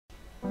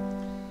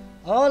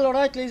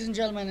Alright, ladies and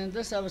gentlemen, in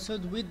this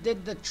episode we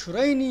did the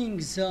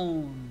training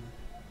zone.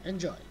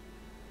 Enjoy.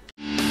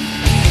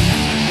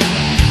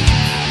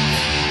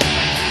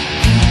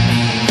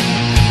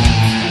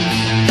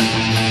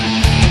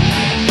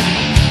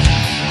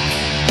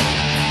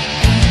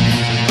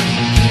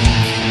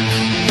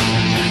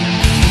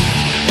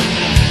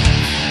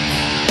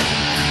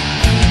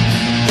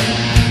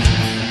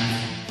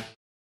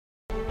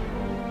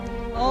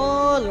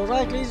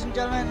 Alright, ladies and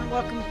gentlemen,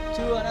 welcome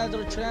to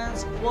another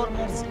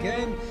Transformers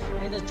game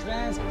in the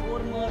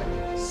Transformer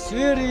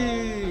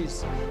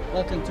series.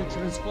 Welcome to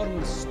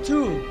Transformers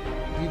 2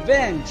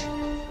 Revenge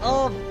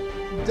of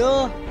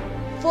the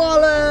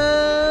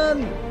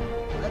Fallen.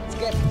 Let's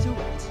get to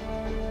it.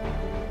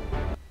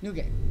 New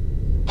game.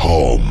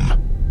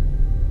 Home.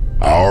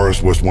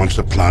 Ours was once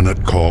a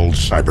planet called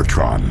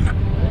Cybertron,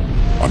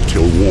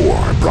 until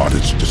war brought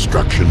its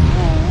destruction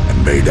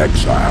and made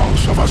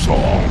exiles of us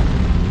all.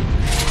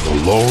 The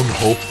lone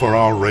hope for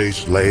our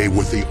race lay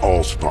with the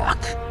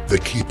Allspark, the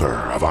keeper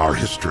of our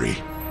history.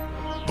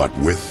 But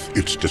with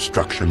its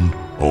destruction,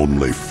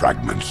 only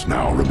fragments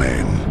now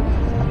remain,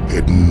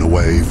 hidden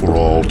away for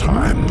all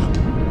time.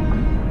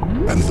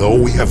 And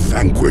though we have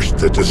vanquished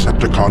the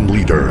Decepticon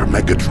leader,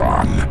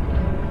 Megatron,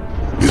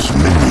 his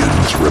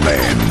minions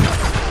remain,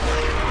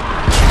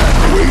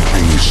 and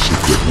waging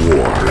secret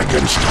war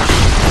against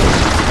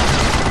us.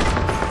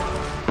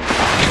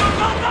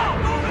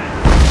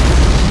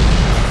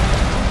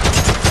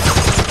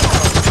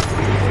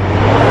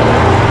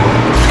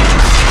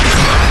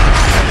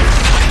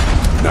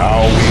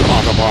 Now we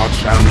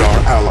Autobots and our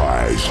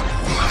allies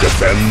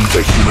defend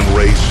the human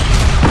race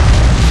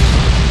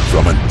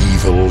from an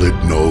evil it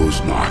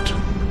knows not.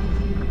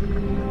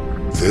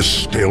 This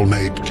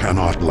stalemate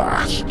cannot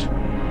last.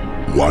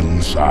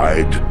 One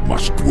side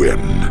must win.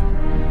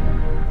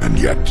 And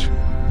yet,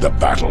 the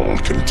battle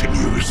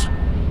continues.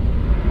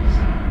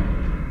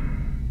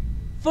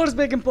 First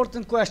big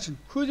important question.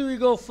 Who do we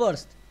go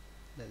first?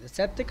 The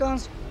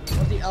Decepticons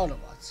or the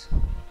Autobots?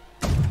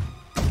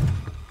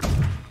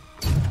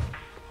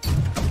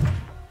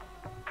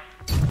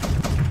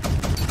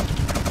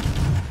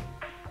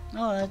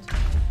 Alright.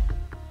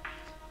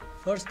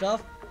 First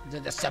off, the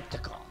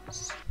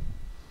Decepticons.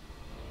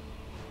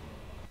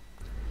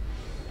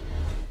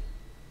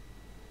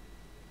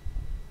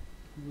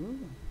 Ooh.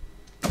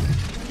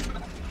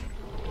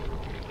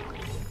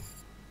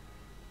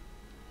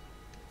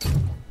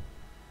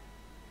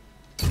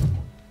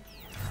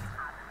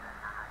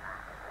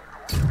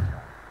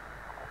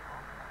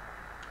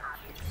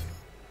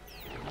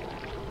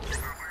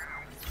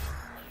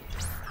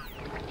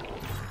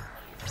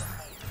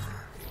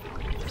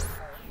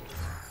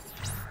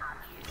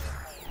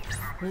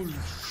 Holy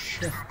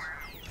shit.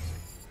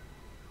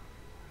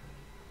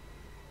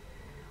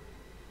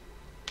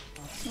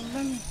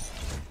 Awesome.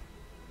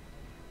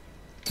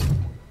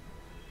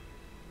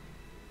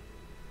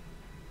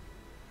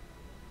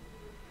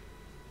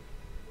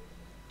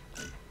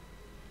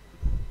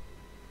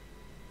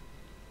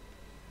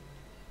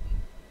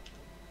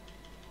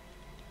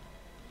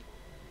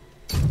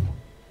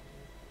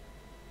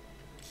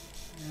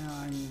 Yeah,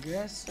 I'm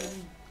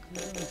guessing we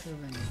don't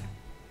have any.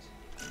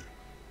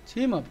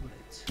 Team up with it.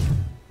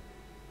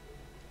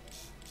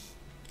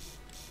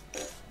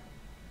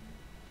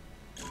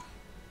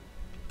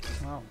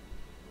 Wow.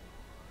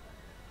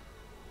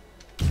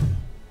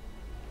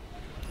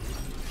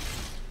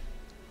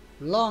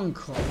 Long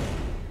call.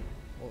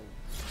 Oh.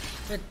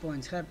 Hit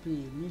points,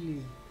 happy,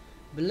 melee,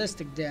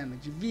 ballistic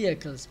damage,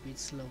 vehicle speed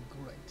slow,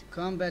 great.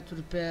 Combat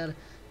repair,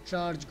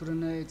 charge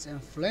grenades,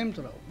 and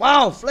flamethrower.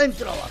 Wow,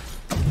 flamethrower!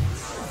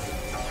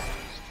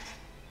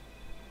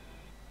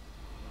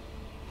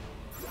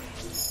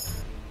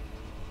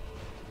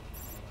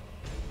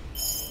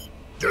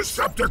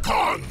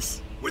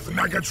 Decepticons! With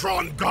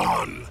Megatron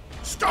gone,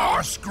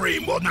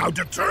 Starscream will now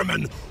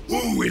determine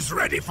who is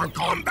ready for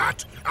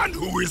combat and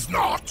who is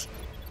not.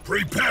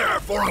 Prepare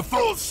for a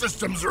full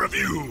systems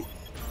review.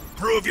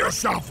 Prove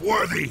yourself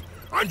worthy,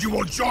 and you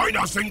will join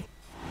us in...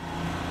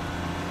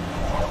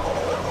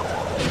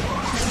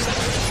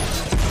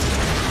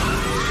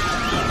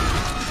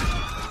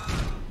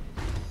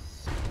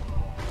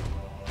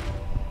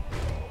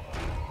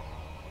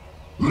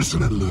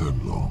 Listen and learn,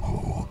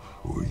 Longhaul,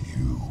 or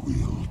you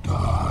will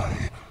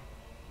die.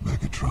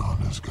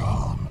 Megatron is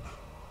gone.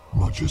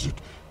 Much as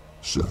it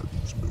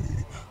saddens me,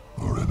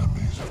 our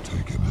enemies have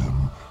taken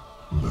him.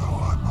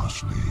 Now I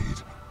must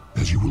lead.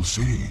 As you will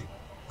see,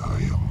 I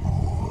am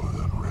more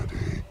than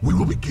ready. We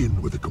will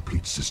begin with a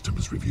complete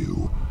systems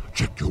review.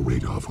 Check your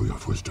radar for your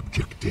first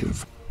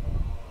objective.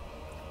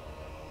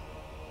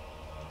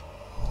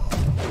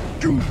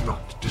 Do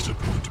not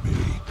disappoint me.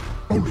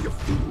 Only a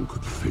fool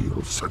could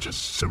fail such a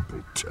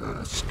simple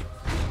task.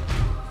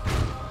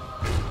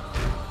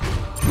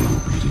 Your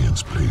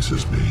obedience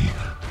pleases me.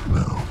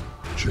 Now,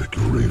 check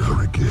your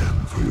radar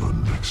again for your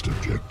next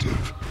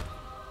objective.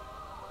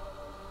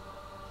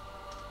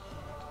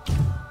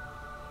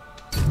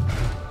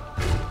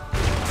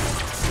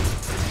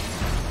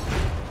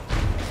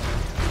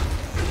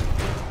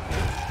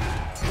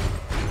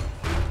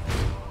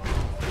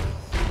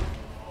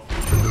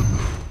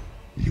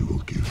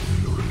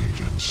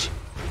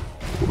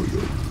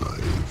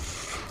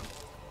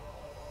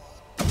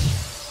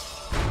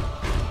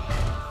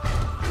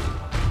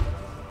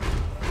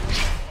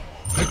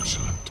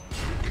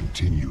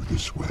 continue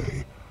this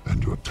way,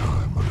 and your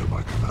time under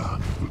my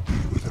command will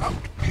be without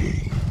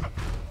pain.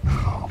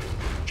 Now,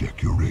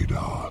 check your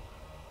radar.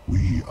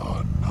 We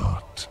are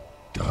not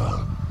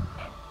done.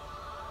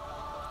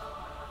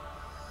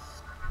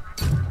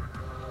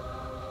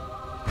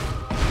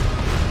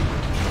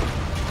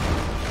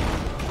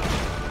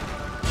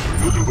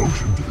 Your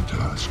devotion to the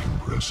task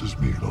impresses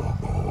me,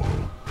 Longhaul.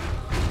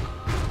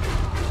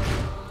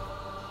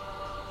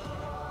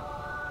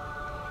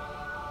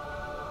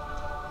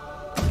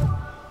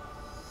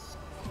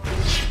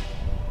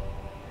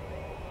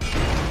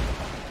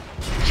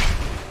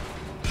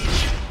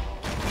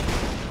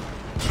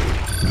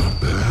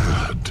 Not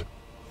bad.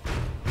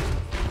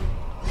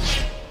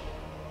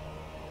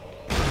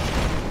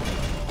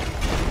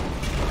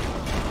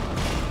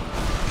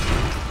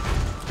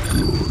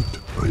 Good.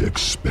 I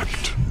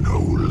expect no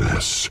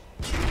less.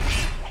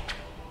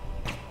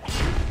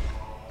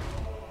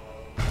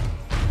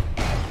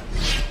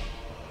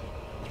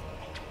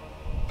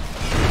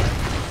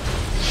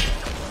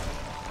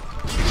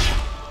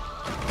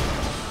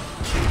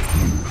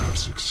 You have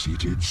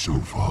succeeded so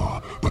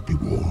far, but be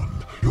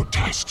warned, your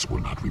tasks will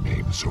not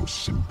remain so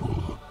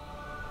simple.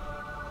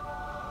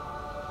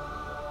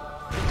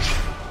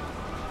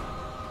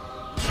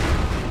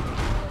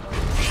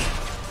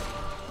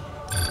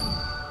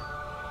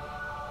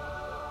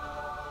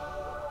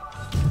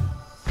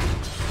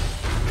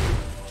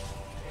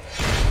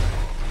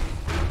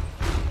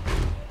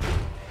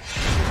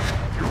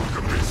 You're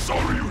gonna be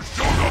sorry you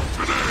showed up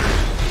today!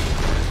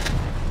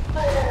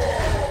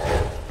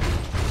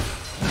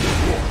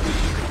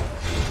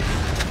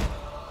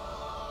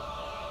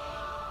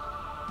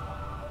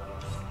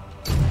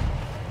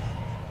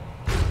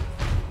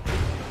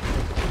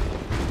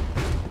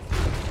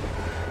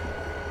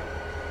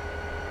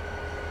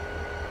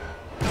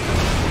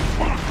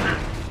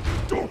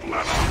 Don't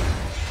let up!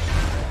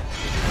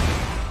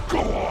 Go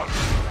on!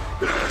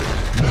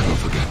 Never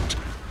forget,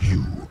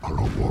 you are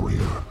a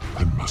warrior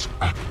and must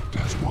act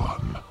as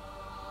one.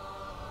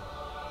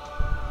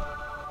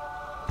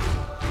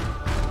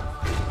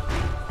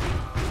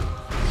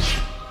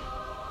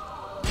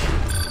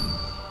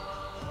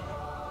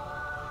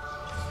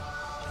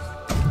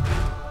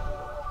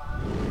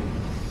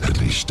 At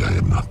least I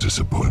am not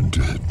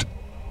disappointed.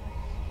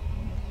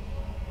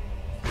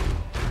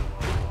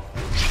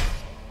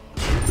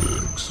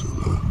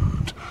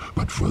 Excellent.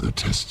 But further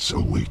tests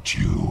await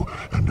you,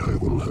 and I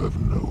will have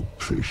no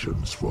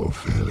patience for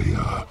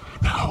failure.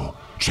 Now,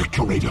 check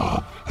your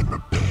radar and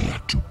prepare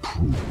to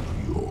prove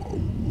your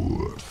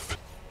worth.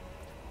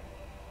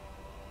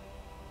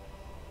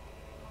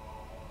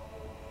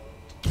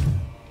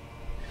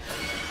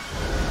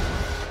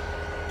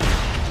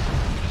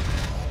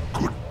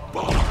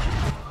 Goodbye!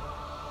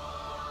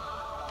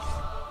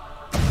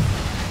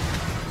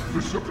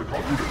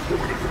 Decepticon unit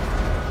eliminated!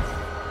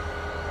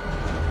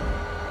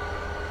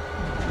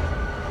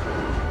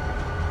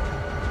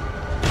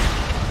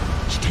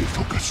 Stay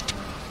focused.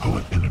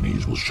 Our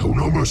enemies will show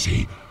no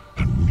mercy,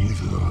 and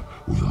neither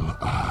will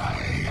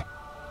I.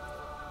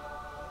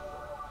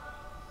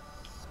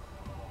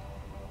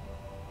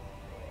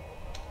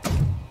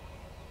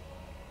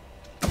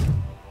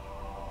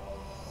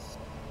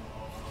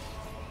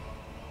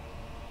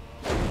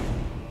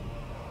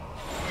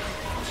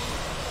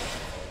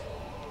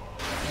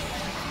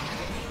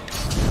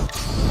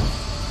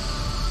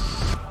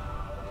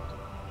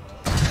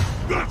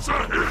 That's a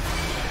hit!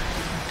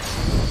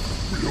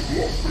 We have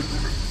lost the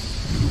unit!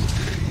 You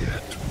may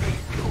yet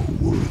make a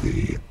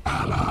worthy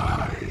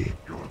ally.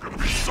 You're gonna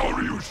be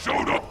sorry you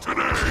showed up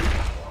today!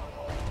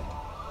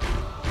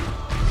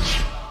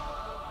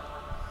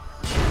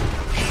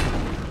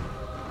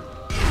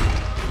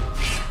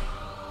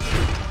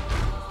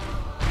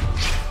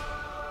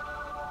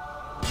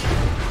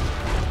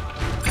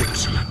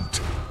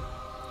 Excellent.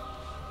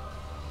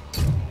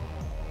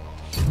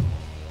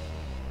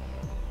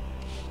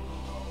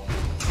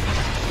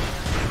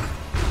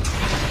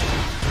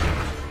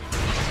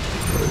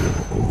 I am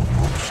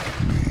almost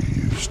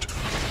pleased.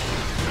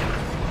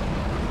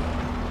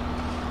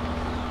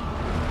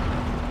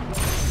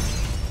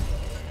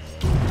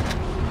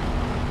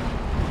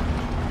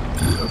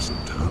 You have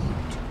some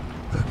talent,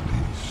 at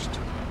least.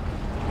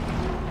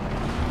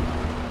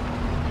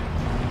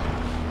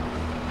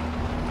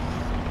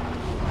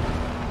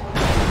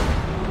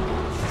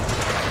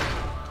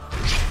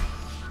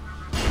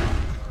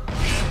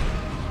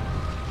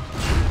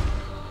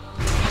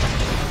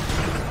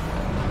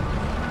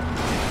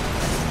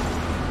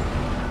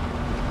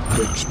 I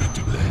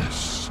expected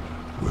less.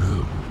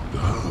 Well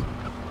done.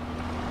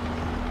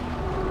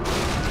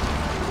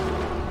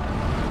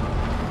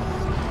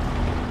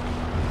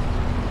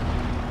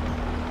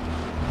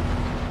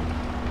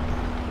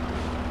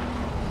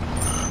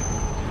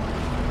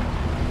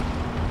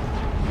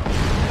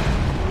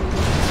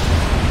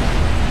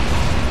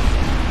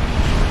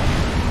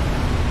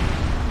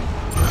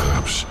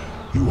 Perhaps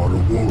you are a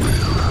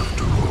warrior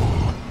after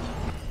all.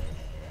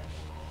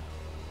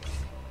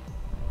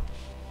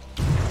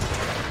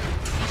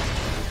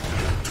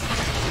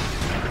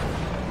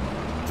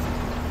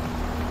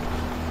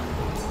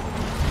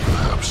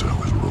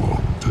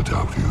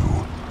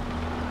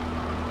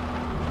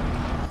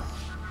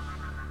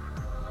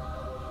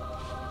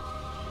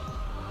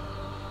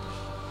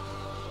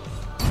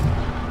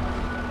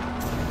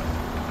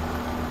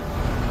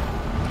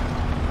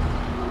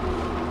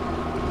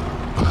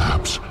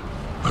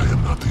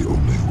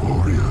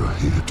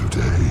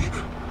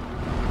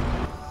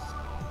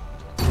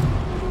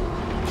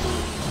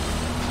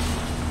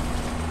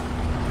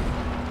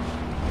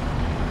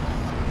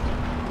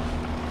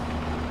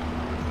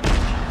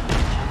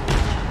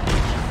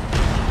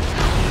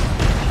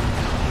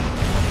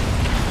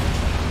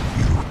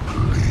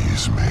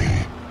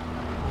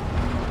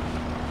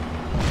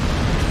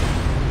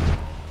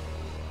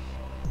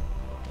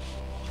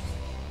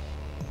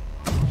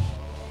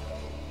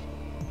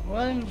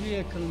 While in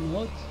vehicle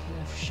mode,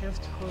 left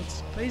shift, hold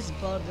space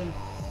bar then.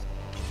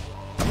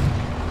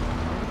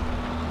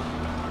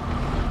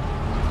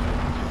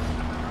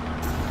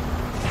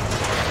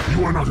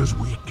 You are not as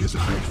weak as I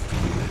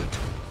feared.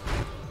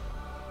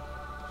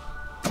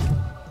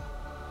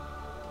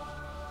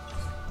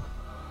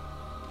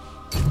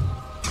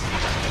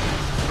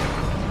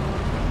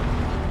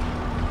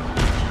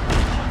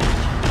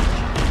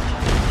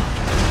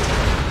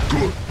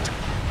 Good.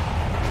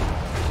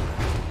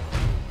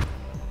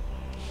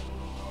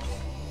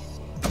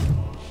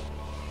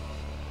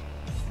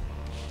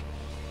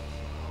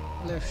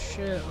 Left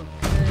shift,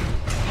 okay.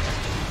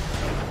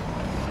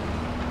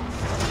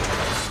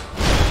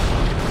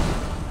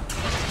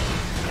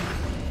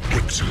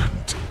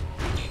 Excellent.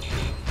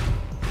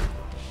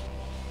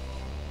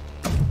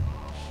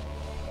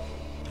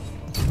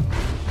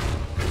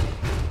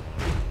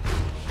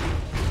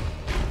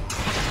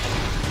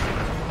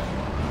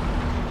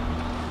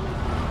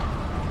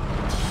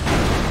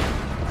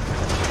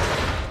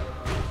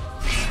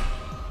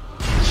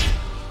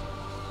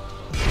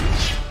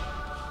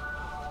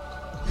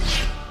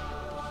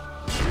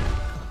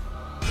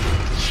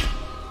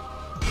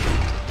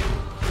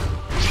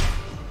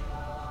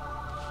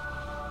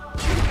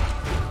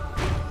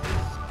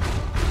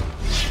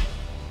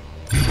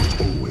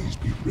 Always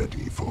be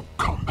ready for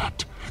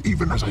combat.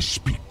 Even as I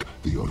speak,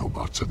 the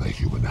Autobots and their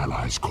human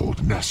allies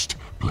called Nest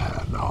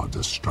plan our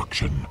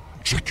destruction.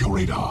 Check your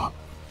radar.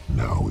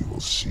 Now we will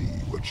see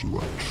what you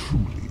are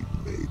truly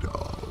made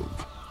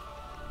of.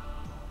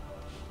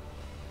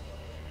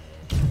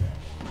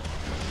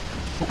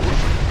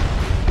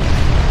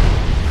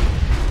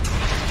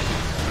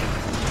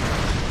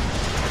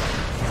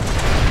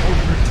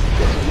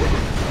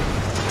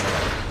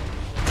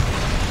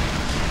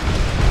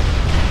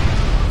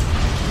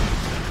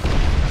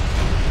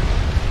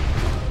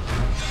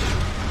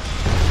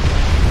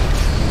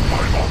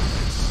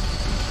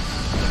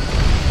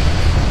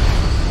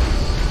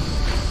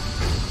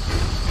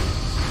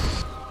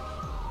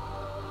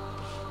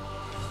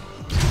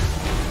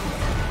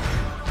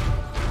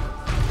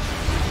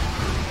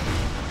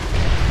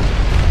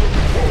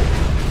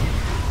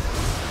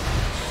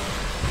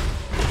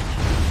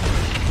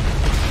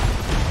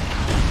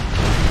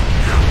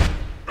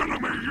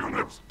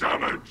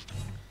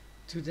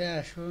 To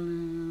dash,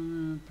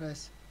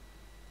 press.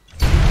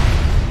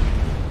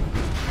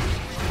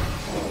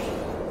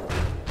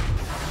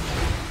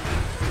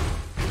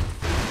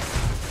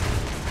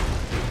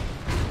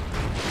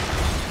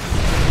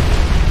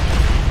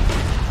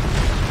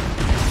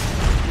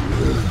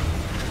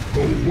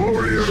 A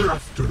warrior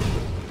after all.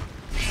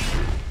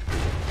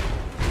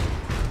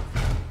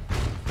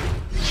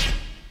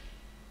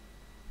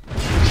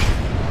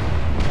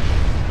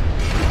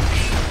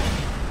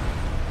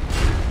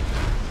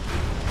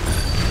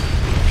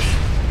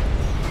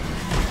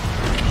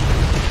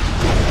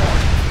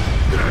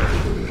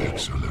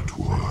 Excellent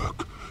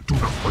work. Do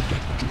not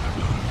forget what you have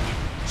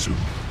learned. Soon,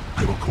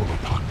 I will call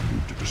upon you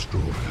to destroy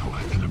our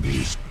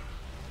enemies.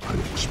 I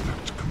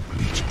expect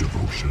complete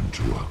devotion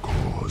to our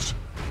cause,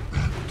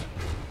 and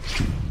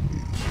to me.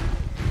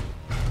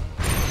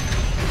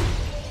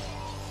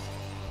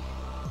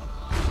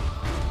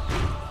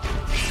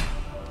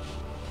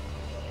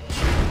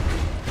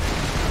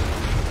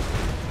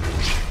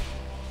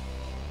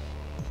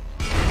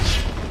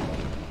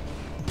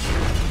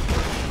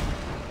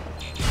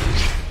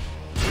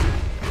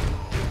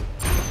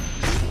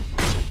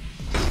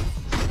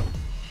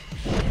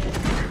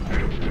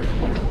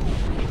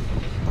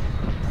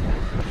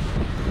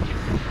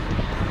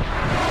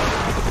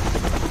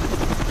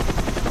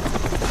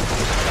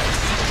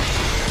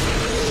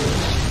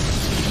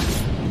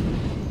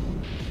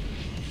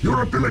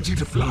 Your ability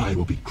to fly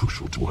will be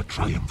crucial to our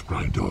triumph,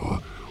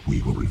 Grindor.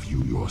 We will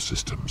review your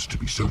systems to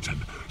be certain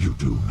you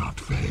do not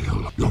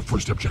fail. Your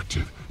first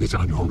objective is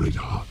on your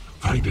radar.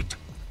 Find it.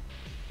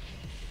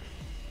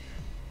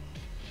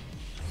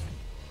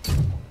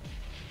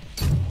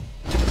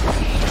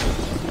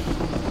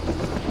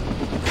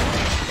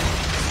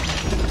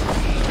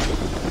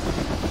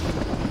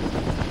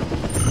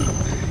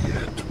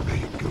 Yet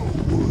make a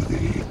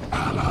worthy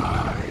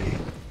ally.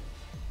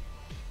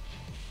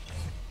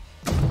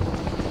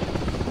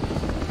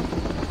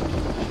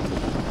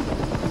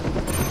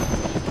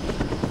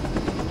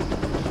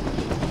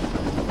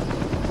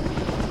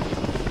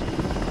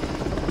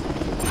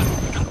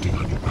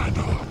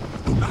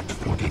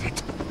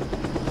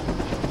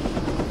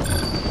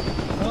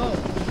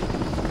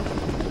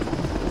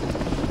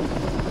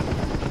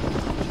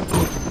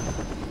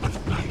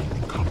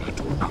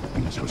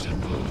 So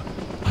simple.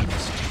 I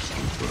must test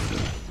you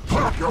further. Pull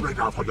up your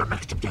radar for your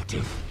next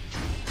objective.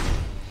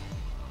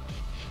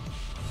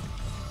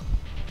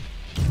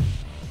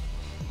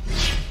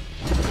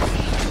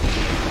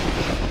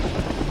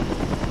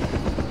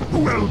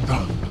 Well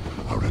done.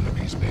 Our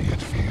enemies may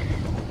yet fear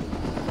you.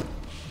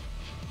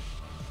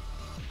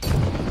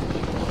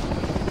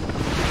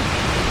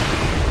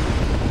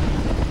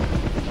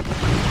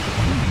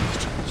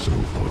 So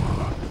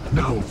far.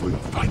 Now for your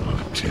final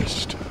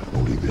test.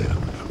 Only then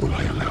will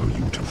I allow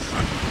you to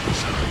fight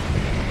beside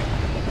me.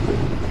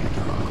 Rolling.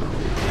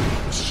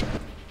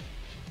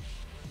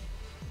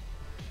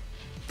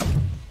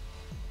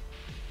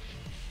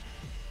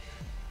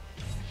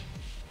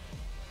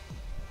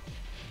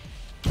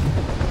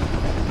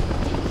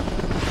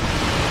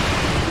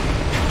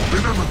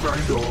 Remember,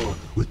 Grindor,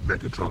 with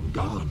Megatron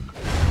gone,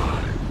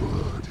 my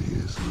word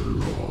is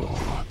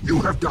law. You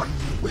have done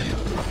well,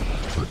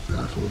 but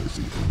battle is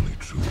the only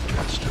true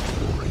test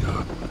of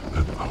warrior,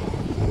 and our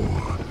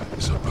war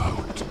is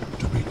about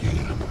to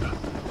begin.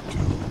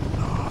 Do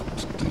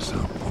not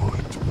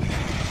disappoint me.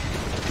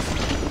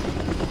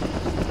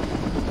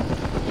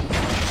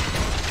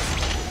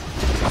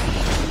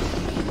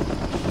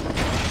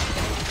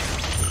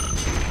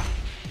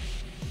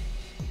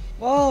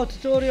 Wow,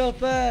 tutorial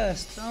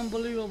passed.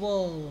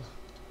 Unbelievable.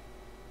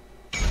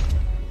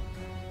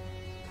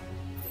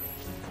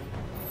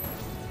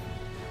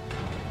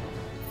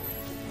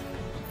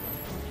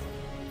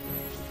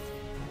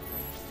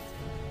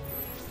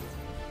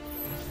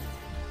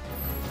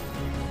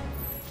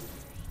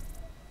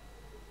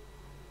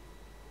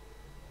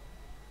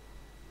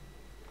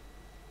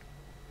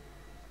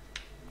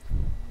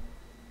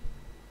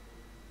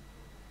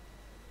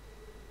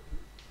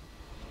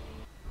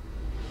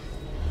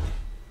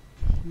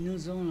 New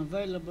zone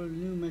available,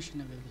 new mission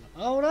available.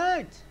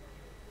 Alright!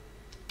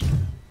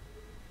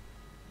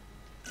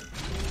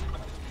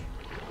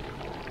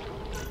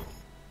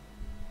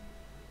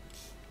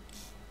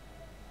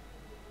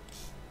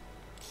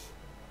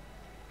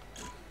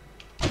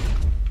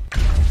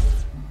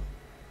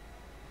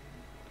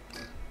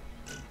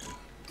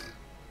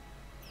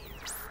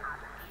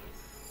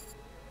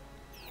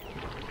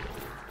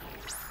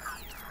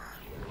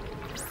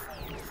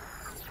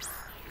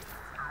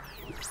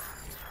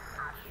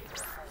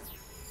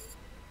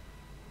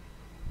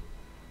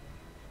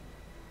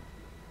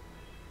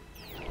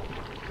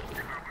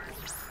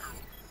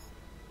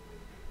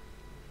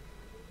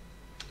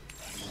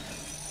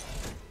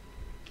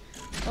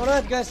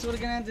 Alright guys, so we're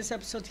gonna end this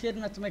episode here,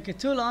 not to make it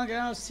too long,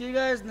 and I'll see you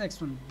guys next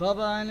one. Bye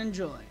bye and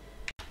enjoy.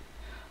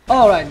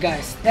 Alright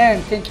guys,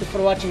 and thank you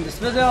for watching this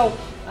video.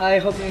 I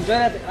hope you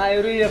enjoyed it. I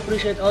really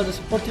appreciate all the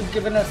support you've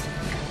given us.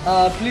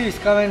 Please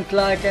comment,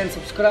 like and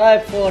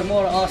subscribe for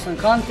more awesome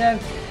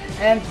content.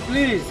 And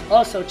please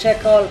also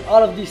check out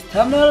all of these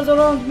thumbnails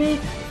around me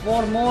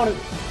for more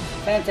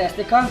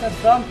fantastic content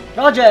from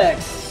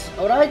projects.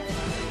 Alright,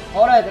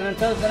 and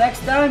until the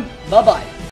next time, bye bye.